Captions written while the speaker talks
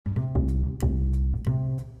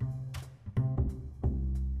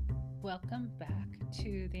Welcome back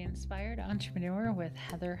to The Inspired Entrepreneur with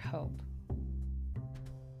Heather Hope.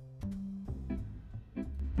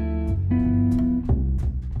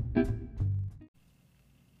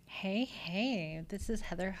 Hey, this is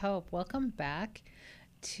Heather Hope. Welcome back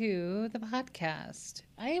to the podcast.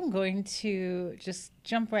 I am going to just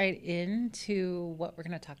jump right into what we're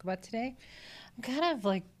going to talk about today. I'm kind of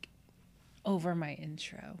like over my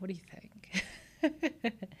intro. What do you think?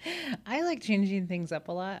 I like changing things up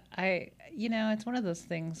a lot. It's one of those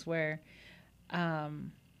things where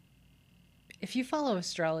if you follow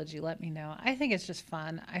astrology, let me know. I think it's just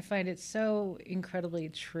fun. I find it so incredibly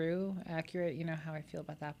true, accurate. You know how I feel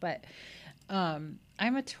about that. But I'm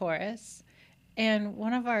a Taurus, and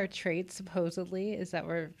one of our traits supposedly is that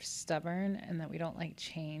we're stubborn and that we don't like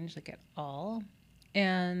change like at all.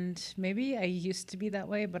 And maybe I used to be that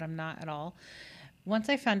way, but I'm not at all. Once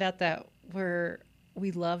I found out that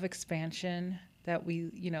we love expansion, that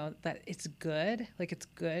that it's good, like it's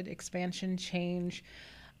good expansion, change,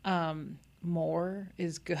 more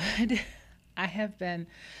is good. I have been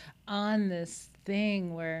on this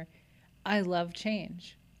thing where I love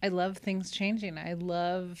change. I love things changing. I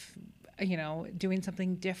love, doing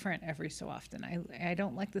something different every so often. I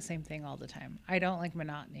don't like the same thing all the time. I don't like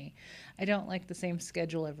monotony. I don't like the same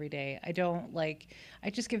schedule every day. I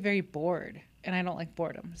just get very bored and I don't like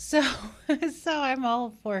boredom. So, so I'm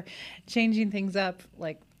all for changing things up,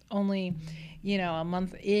 like only, a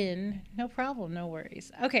month in, no problem, no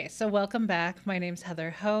worries. Okay, so welcome back. My name's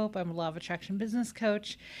Heather Hope. I'm a Law of Attraction business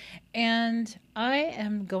coach, and I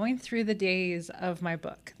am going through the days of my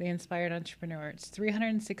book, The Inspired Entrepreneur. It's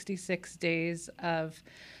 366 days of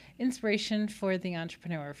inspiration for the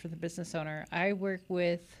entrepreneur, for the business owner. I work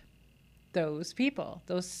with those people,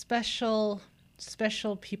 those special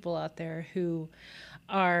people out there who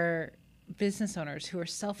are business owners, who are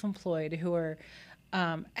self-employed, who are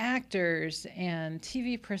actors and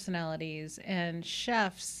TV personalities and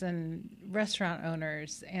chefs and restaurant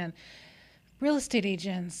owners and real estate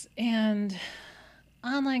agents and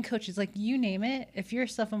online coaches, like you name it. If you're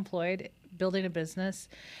self-employed building a business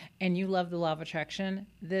and you love the law of attraction,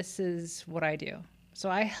 this is what I do. So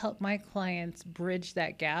I help my clients bridge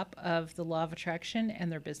that gap of the law of attraction and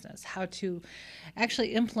their business, how to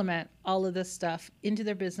actually implement all of this stuff into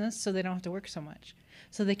their business so they don't have to work so much,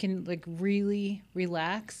 so they can like really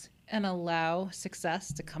relax and allow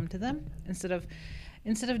success to come to them instead of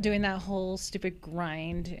doing that whole stupid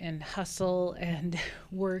grind and hustle and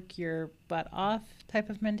work your butt off type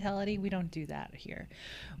of mentality. We don't do that here.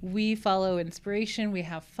 We follow inspiration, we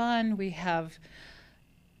have fun, we have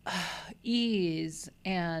ease,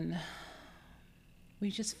 and we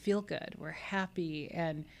just feel good. We're happy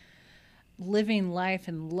and living life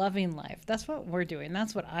and loving life. That's what we're doing.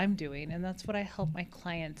 That's what I'm doing. And that's what I help my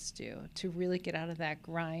clients do, to really get out of that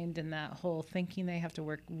grind and that whole thinking they have to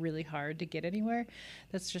work really hard to get anywhere.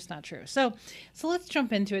 That's just not true. So let's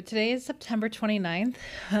jump into it. Today is September 29th.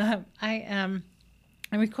 I'm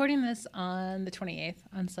recording this on the 28th,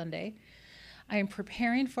 on Sunday. I am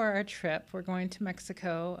preparing for our trip. We're going to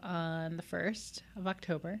Mexico on the 1st of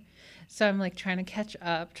October. So I'm like trying to catch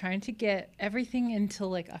up, trying to get everything until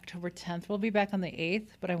like October 10th. We'll be back on the 8th,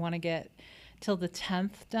 but I want to get till the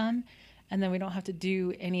 10th done. And then we don't have to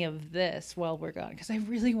do any of this while we're gone, because I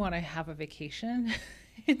really want to have a vacation.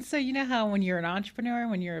 And so you know how when you're an entrepreneur,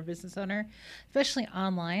 when you're a business owner, especially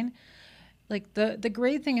online, like the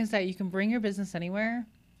great thing is that you can bring your business anywhere.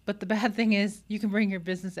 But the bad thing is you can bring your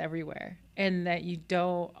business everywhere, and that you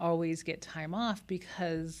don't always get time off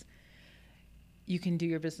because you can do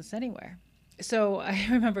your business anywhere. So I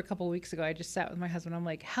remember a couple of weeks ago, I just sat with my husband. I'm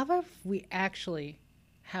like, how about if we actually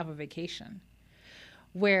have a vacation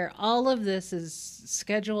where all of this is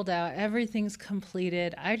scheduled out, everything's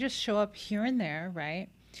completed. I just show up here and there, right?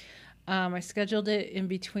 I scheduled it in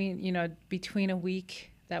between a week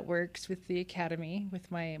that works with the academy, with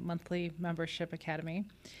my monthly membership academy.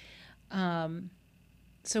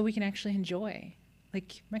 So we can actually enjoy.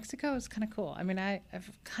 Like Mexico is kind of cool. I mean, I've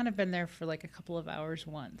kind of been there for like a couple of hours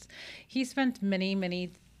once. He spent many,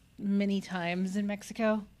 many, many times in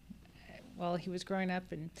Mexico while he was growing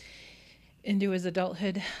up and into his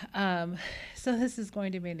adulthood. So this is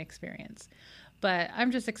going to be an experience. But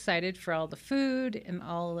I'm just excited for all the food and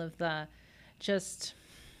all of the just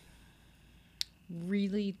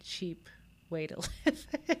really cheap way to live.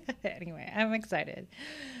 Anyway, I'm excited.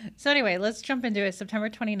 So anyway, let's jump into it. September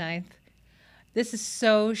 29th. This is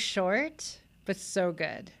so short, but so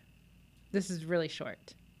good. This is really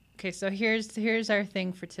short. Okay, so here's our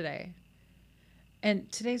thing for today.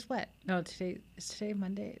 And today's what? No, is today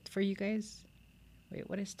Monday for you guys? Wait,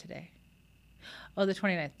 what is today? Oh, the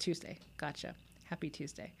 29th, Tuesday. Gotcha. Happy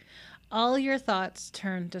Tuesday. All your thoughts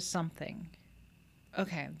turn to something.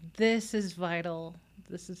 Okay, this is vital.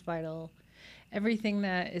 This is vital. Everything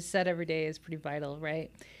that is said every day is pretty vital,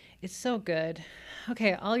 right? It's so good.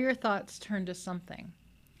 Okay, all your thoughts turn to something.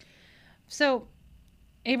 So,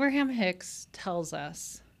 Abraham Hicks tells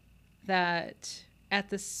us that at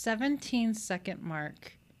the 17-second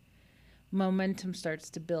mark, momentum starts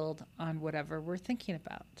to build on whatever we're thinking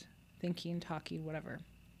about. Thinking, talking, whatever,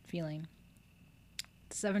 feeling.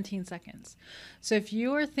 17 seconds. So if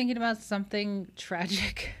you are thinking about something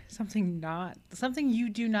tragic, something you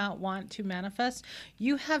do not want to manifest,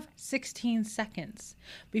 you have 16 seconds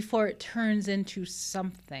before it turns into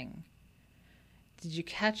something. Did you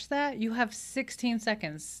catch that? You have 16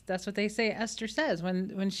 seconds. That's what they say Esther says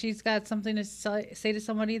when she's got something to say to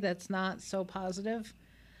somebody that's not so positive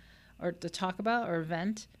or to talk about or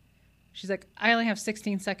vent. She's like, I only have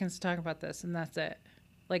 16 seconds to talk about this, and that's it.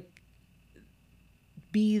 Like,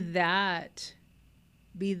 be that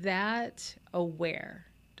aware.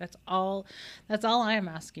 That's all I'm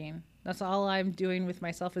asking. That's all I'm doing with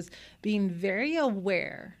myself, is being very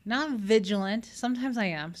aware, not vigilant. Sometimes I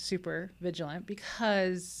am super vigilant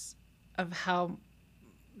because of how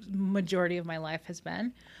majority of my life has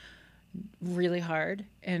been really hard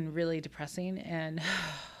and really depressing and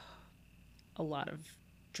a lot of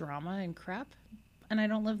drama and crap. And I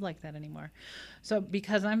don't live like that anymore. So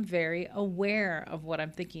because I'm very aware of what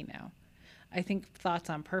I'm thinking now, I think thoughts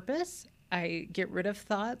on purpose. I get rid of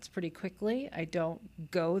thoughts pretty quickly. I don't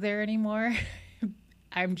go there anymore.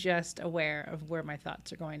 I'm just aware of where my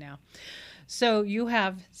thoughts are going now. So you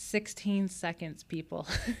have 16 seconds, people,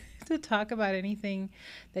 to talk about anything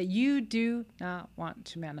that you do not want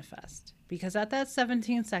to manifest. Because at that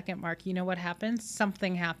 17-second mark, you know what happens?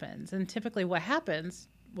 Something happens. And typically what happens,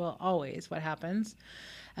 well, always what happens,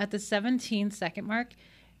 at the 17-second mark,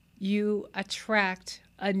 you attract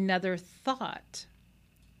another thought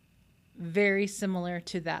very similar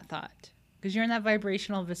to that thought, because you're in that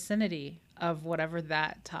vibrational vicinity of whatever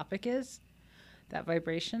that topic is, that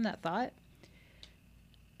vibration, that thought,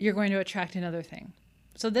 you're going to attract another thing.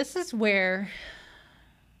 So this is where,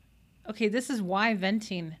 okay, this is why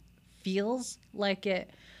venting feels like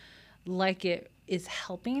it is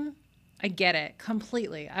helping. I get it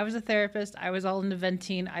completely. I was a therapist. I was all into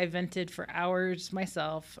venting. I vented for hours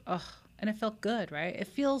myself. Ugh. And it felt good, right? It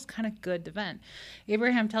feels kind of good to vent.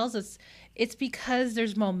 Abraham tells us it's because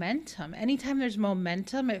there's momentum. Anytime there's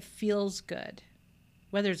momentum, it feels good,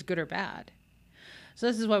 whether it's good or bad. So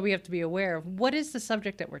this is why we have to be aware of what is the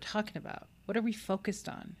subject that we're talking about? What are we focused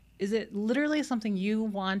on? Is it literally something you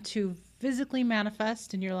want to physically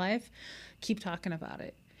manifest in your life? Keep talking about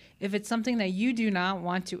it. If it's something that you do not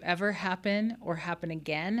want to ever happen or happen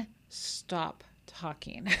again, stop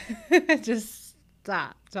talking. Just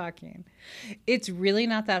stop talking. It's really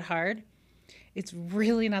not that hard. It's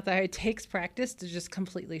really not that hard. It takes practice to just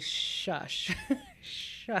completely shush.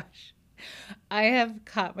 Shush. I have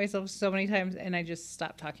caught myself so many times and I just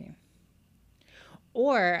stop talking.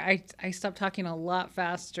 Or I stop talking a lot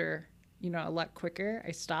faster, a lot quicker.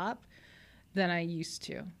 I stop than I used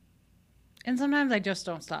to. And sometimes I just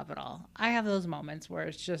don't stop at all. I have those moments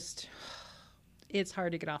where it's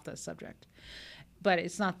hard to get off this subject. But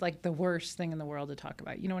it's not like the worst thing in the world to talk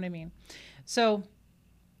about. You know what I mean? So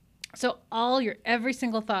every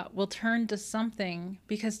single thought will turn to something,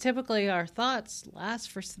 because typically our thoughts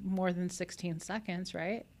last for more than 16 seconds,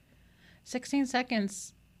 right? 16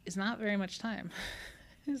 seconds is not very much time.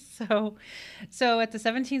 So at the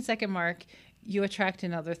 17-second mark, you attract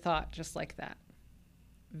another thought just like that.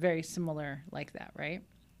 Very similar like that, right?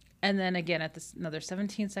 And then again, at this another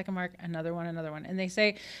 17-second mark, another one. And they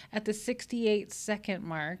say at the 68-second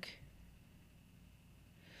mark,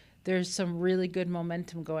 there's some really good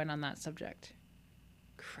momentum going on that subject.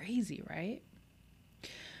 Crazy, right?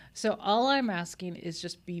 So all I'm asking is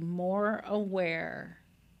just be more aware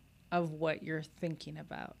of what you're thinking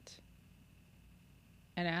about.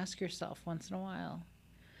 And ask yourself once in a while,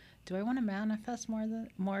 do I want to manifest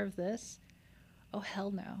more of this? Oh,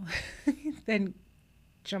 hell no. Then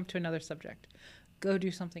jump to another subject. Go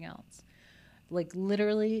do something else. Like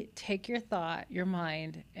literally take your thought, your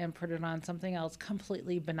mind, and put it on something else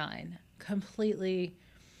completely benign. Completely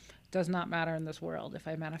does not matter in this world if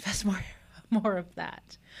I manifest more of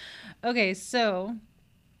that. Okay, so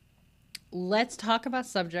let's talk about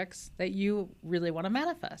subjects that you really want to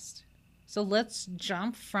manifest. So let's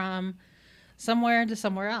jump from somewhere to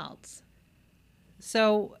somewhere else.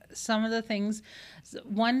 So some of the things,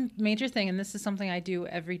 one major thing, and this is something I do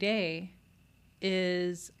every day,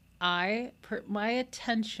 is I put my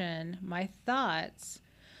attention, my thoughts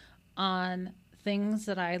on things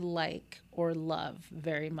that I like or love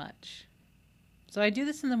very much. So I do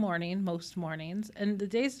this in the morning, most mornings. And the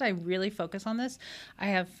days that I really focus on this, I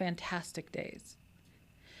have fantastic days.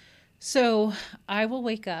 So I will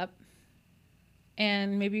wake up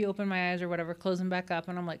and maybe open my eyes or whatever, close them back up.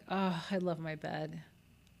 And I'm like, oh, I love my bed.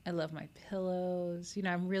 I love my pillows.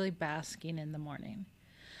 I'm really basking in the morning.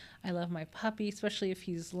 I love my puppy, especially if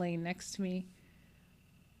he's laying next to me.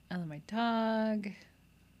 I love my dog.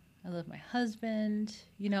 I love my husband.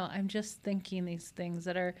 I'm just thinking these things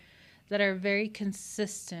that are very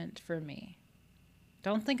consistent for me.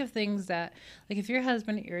 Don't think of things that, like, if your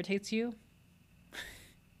husband irritates you,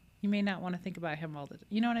 you may not want to think about him all the time.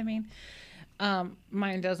 You know what I mean?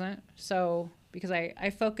 Mine doesn't. So, because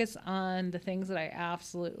I focus on the things that I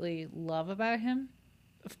absolutely love about him.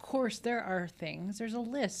 Of course, there's a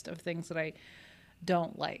list of things that I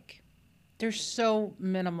don't like. They're so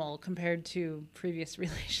minimal compared to previous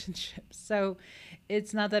relationships. So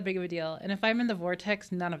it's not that big of a deal. And if I'm in the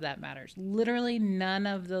vortex, none of that matters. Literally none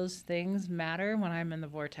of those things matter when I'm in the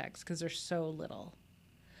vortex because they're so little.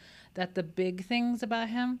 That the big things about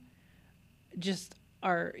him just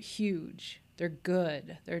are huge. They're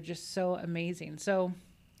good. They're just so amazing. So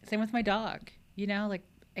same with my dog. Like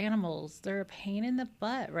animals, they're a pain in the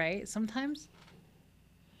butt, right? Sometimes.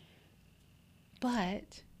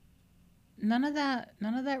 But none of that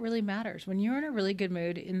really matters. When you're in a really good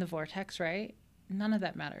mood in the vortex, right? None of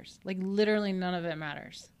that matters. Like literally none of it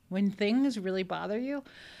matters. When things really bother you,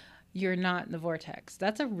 you're not in the vortex.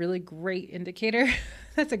 That's a really great indicator.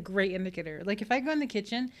 That's a great indicator. Like if I go in the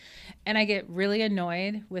kitchen and I get really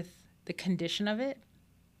annoyed with the condition of it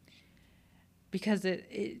because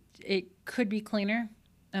it could be cleaner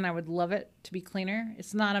and I would love it to be cleaner.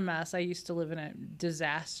 It's not a mess. I used to live in a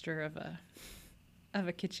disaster of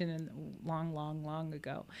a kitchen long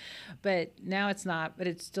ago. But now it's not, but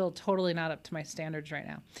it's still totally not up to my standards right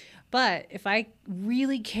now. But if I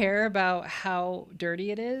really care about how dirty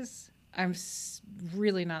it is, I'm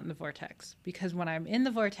really not in the vortex, because when I'm in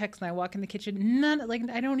the vortex and I walk in the kitchen,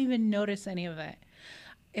 I don't even notice any of it.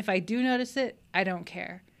 If I do notice it, I don't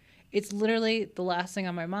care. It's literally the last thing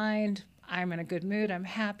on my mind. I'm in a good mood. I'm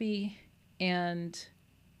happy. And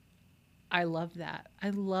I love that.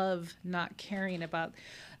 I love not caring about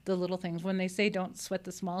the little things. When they say don't sweat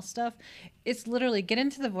the small stuff, it's literally get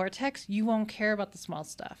into the vortex. You won't care about the small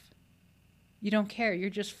stuff. You don't care. You're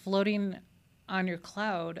just floating on your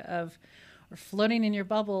cloud or floating in your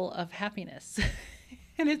bubble of happiness.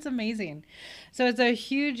 And it's amazing. So it's a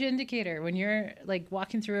huge indicator when you're like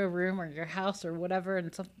walking through a room or your house or whatever,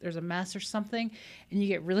 and there's a mess or something, and you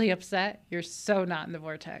get really upset. You're so not in the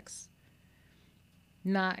vortex.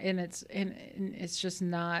 It's just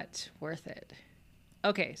not worth it.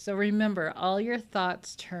 Okay, so remember, all your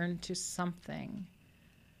thoughts turn to something.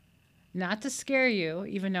 Not to scare you,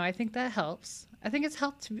 even though I think that helps. I think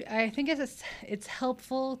it's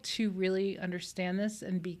helpful to really understand this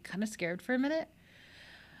and be kind of scared for a minute.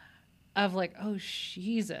 Of like, oh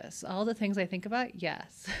Jesus, all the things I think about,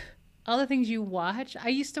 yes. All the things you watch. I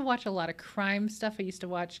used to watch a lot of crime stuff. I used to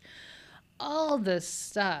watch all this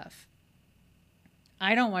stuff.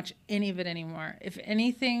 I don't watch any of it anymore. If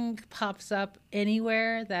anything pops up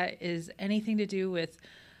anywhere that is anything to do with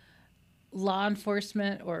law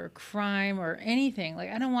enforcement or crime or anything,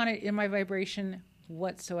 like I don't want it in my vibration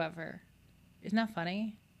whatsoever. Isn't that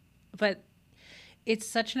funny? But it's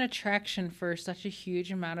such an attraction for such a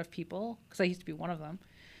huge amount of people, because I used to be one of them.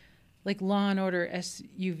 Like Law and Order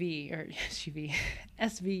SVU,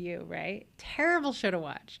 right? Terrible show to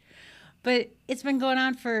watch. But it's been going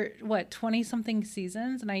on for, 20-something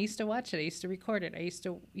seasons, and I used to watch it. I used to record it. I used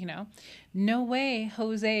to, no way,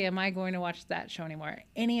 Jose, am I going to watch that show anymore.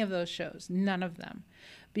 Any of those shows, none of them.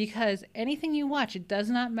 Because anything you watch, it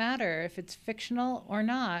does not matter if it's fictional or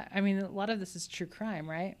not. I mean, a lot of this is true crime,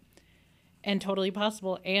 right? And totally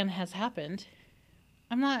possible and has happened.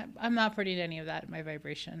 I'm not putting any of that in my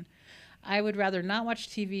vibration. I would rather not watch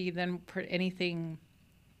TV than put anything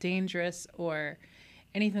dangerous or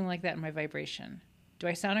anything like that in my vibration. Do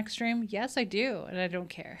I sound extreme? Yes, I do. And I don't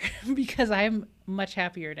care because I'm much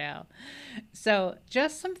happier now. So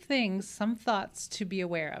just some thoughts to be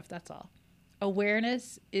aware of. That's all.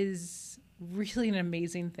 Awareness is really an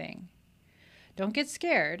amazing thing. Don't get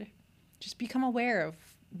scared. Just become aware of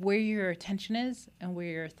where your attention is and where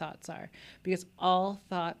your thoughts are, because all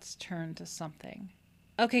thoughts turn to something.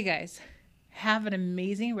 Okay, guys, have an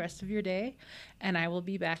amazing rest of your day, and I will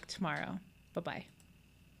be back tomorrow. Bye-bye.